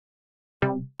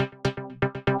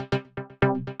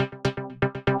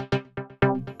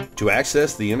To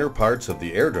access the inner parts of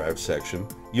the air drive section,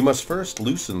 you must first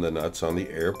loosen the nuts on the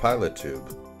air pilot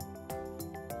tube.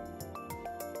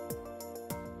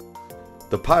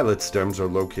 The pilot stems are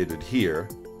located here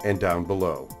and down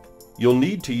below. You'll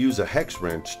need to use a hex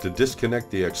wrench to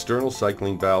disconnect the external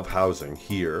cycling valve housing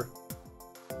here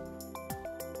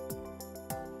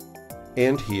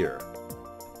and here.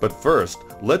 But first,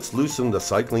 let's loosen the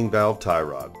cycling valve tie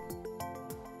rod.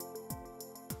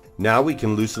 Now we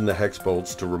can loosen the hex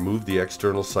bolts to remove the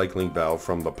external cycling valve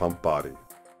from the pump body.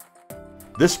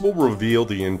 This will reveal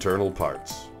the internal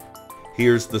parts.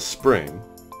 Here's the spring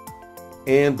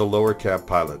and the lower cap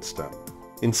pilot stem.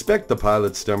 Inspect the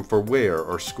pilot stem for wear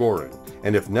or scoring,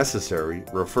 and if necessary,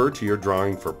 refer to your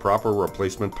drawing for proper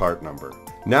replacement part number.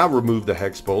 Now remove the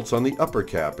hex bolts on the upper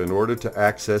cap in order to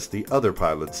access the other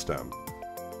pilot stem.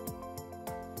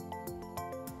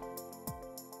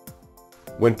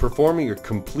 When performing a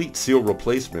complete seal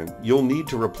replacement, you'll need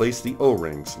to replace the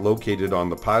O-rings located on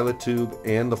the pilot tube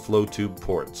and the flow tube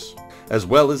ports, as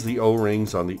well as the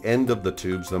O-rings on the end of the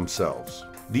tubes themselves.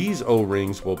 These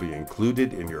O-rings will be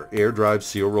included in your air drive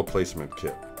seal replacement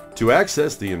kit. To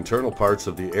access the internal parts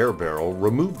of the air barrel,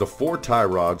 remove the 4 tie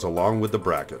rods along with the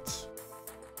brackets.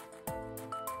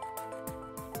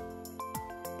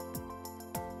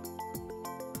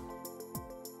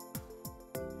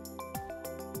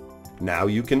 Now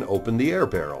you can open the air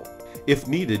barrel. If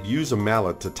needed, use a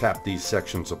mallet to tap these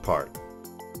sections apart.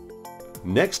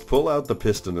 Next, pull out the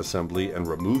piston assembly and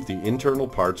remove the internal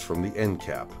parts from the end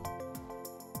cap.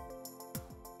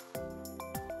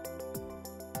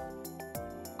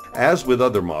 As with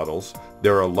other models,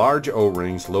 there are large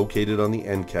O-rings located on the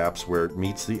end caps where it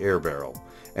meets the air barrel,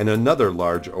 and another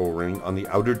large O-ring on the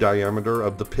outer diameter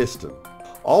of the piston.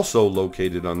 Also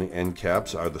located on the end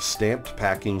caps are the stamped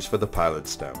packings for the pilot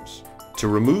stems. To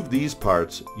remove these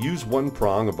parts, use one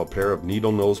prong of a pair of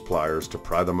needle nose pliers to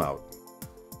pry them out.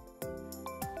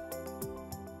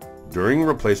 During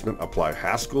replacement, apply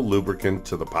Haskel lubricant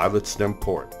to the pilot stem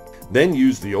port. Then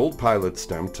use the old pilot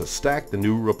stem to stack the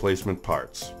new replacement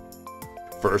parts.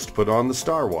 First, put on the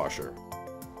star washer,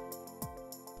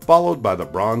 followed by the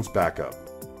bronze backup,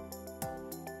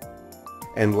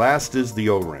 and last is the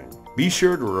O-ring. Be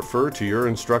sure to refer to your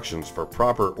instructions for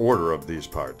proper order of these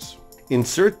parts.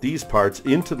 Insert these parts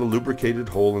into the lubricated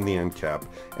hole in the end cap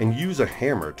and use a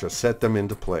hammer to set them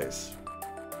into place.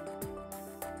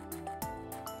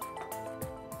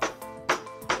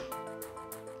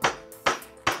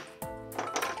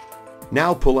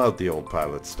 Now pull out the old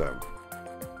pilot stem.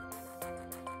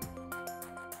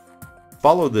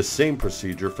 Follow this same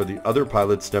procedure for the other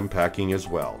pilot stem packing as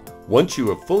well. Once you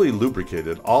have fully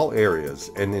lubricated all areas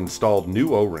and installed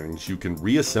new O-rings, you can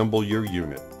reassemble your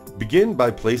unit. Begin by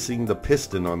placing the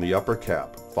piston on the upper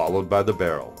cap, followed by the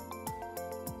barrel.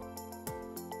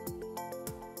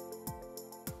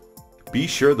 Be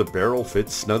sure the barrel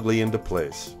fits snugly into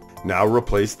place. Now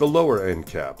replace the lower end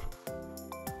cap.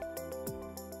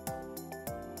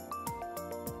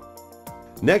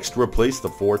 Next, replace the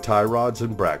 4 tie rods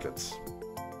and brackets.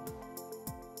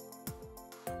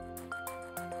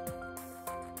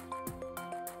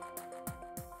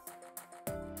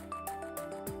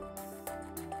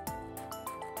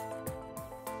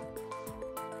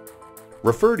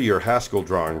 Refer to your Haskel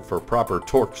drawing for proper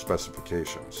torque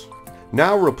specifications.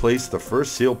 Now replace the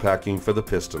first seal packing for the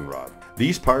piston rod.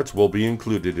 These parts will be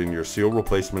included in your seal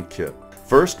replacement kit.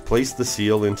 First, place the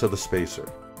seal into the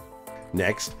spacer.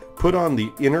 Next, put on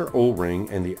the inner O-ring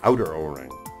and the outer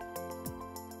O-ring.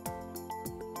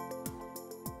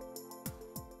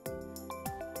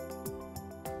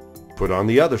 Put on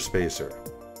the other spacer.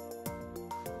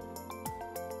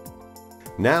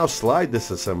 Now slide this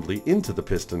assembly into the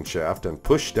piston shaft and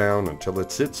push down until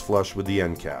it sits flush with the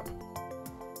end cap.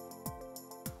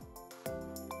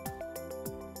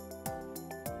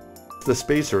 The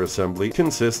spacer assembly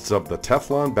consists of the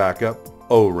Teflon backup,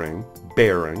 O-ring,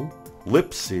 bearing,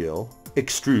 lip seal,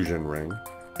 extrusion ring,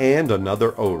 and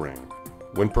another O-ring.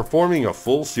 When performing a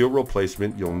full seal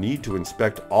replacement, you'll need to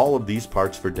inspect all of these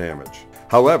parts for damage.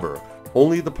 However,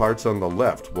 only the parts on the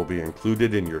left will be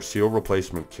included in your seal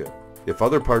replacement kit. If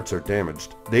other parts are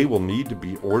damaged, they will need to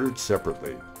be ordered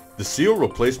separately. The seal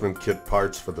replacement kit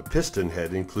parts for the piston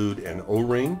head include an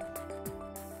O-ring,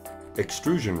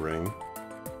 extrusion ring,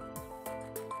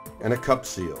 and a cup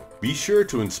seal. Be sure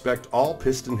to inspect all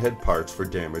piston head parts for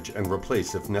damage and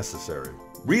replace if necessary.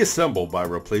 Reassemble by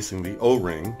replacing the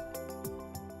O-ring,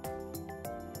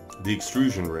 the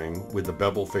extrusion ring with the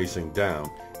bevel facing down,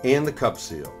 and the cup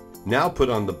seal. Now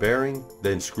put on the bearing,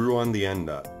 then screw on the end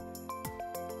nut.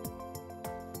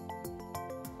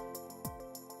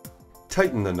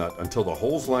 Tighten the nut until the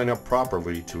holes line up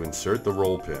properly to insert the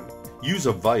roll pin. Use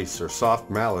a vise or soft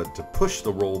mallet to push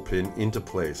the roll pin into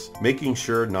place, making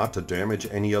sure not to damage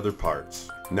any other parts.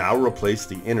 Now replace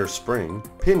the inner spring,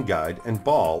 pin guide, and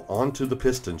ball onto the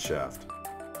piston shaft.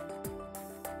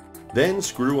 Then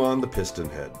screw on the piston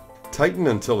head. Tighten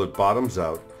until it bottoms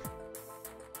out.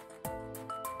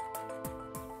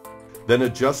 Then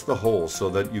adjust the hole so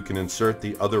that you can insert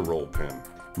the other roll pin.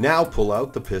 Now pull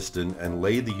out the piston and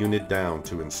lay the unit down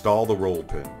to install the roll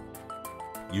pin.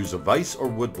 Use a vise or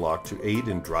wood block to aid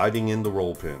in driving in the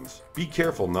roll pins. Be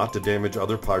careful not to damage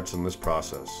other parts in this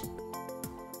process.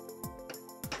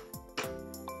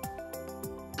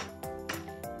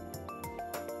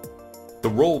 The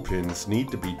roll pins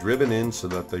need to be driven in so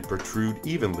that they protrude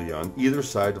evenly on either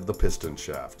side of the piston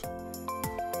shaft.